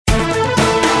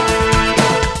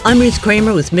I'm Ruth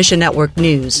Kramer with Mission Network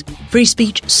News. Free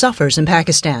speech suffers in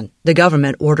Pakistan. The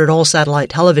government ordered all satellite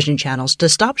television channels to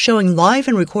stop showing live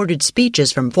and recorded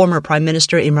speeches from former Prime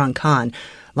Minister Imran Khan.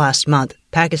 Last month,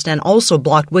 Pakistan also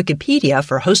blocked Wikipedia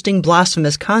for hosting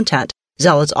blasphemous content.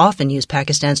 Zealots often use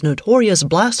Pakistan's notorious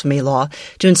blasphemy law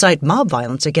to incite mob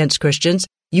violence against Christians.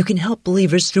 You can help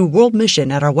believers through World Mission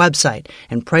at our website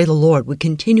and pray the Lord would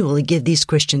continually give these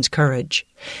Christians courage.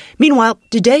 Meanwhile,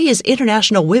 today is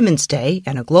International Women's Day,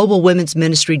 and a global women's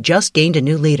ministry just gained a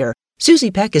new leader.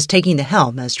 Susie Pek is taking the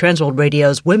helm as Transworld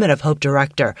Radio's Women of Hope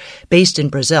director. Based in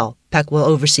Brazil, Pek will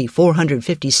oversee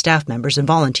 450 staff members and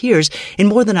volunteers in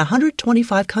more than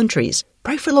 125 countries.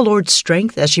 Pray for the Lord's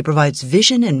strength as she provides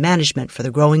vision and management for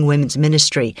the growing women's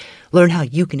ministry. Learn how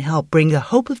you can help bring the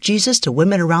hope of Jesus to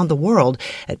women around the world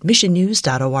at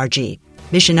missionnews.org.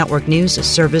 Mission Network News is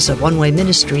service of One Way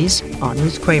Ministries. I'm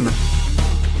Ruth Kramer.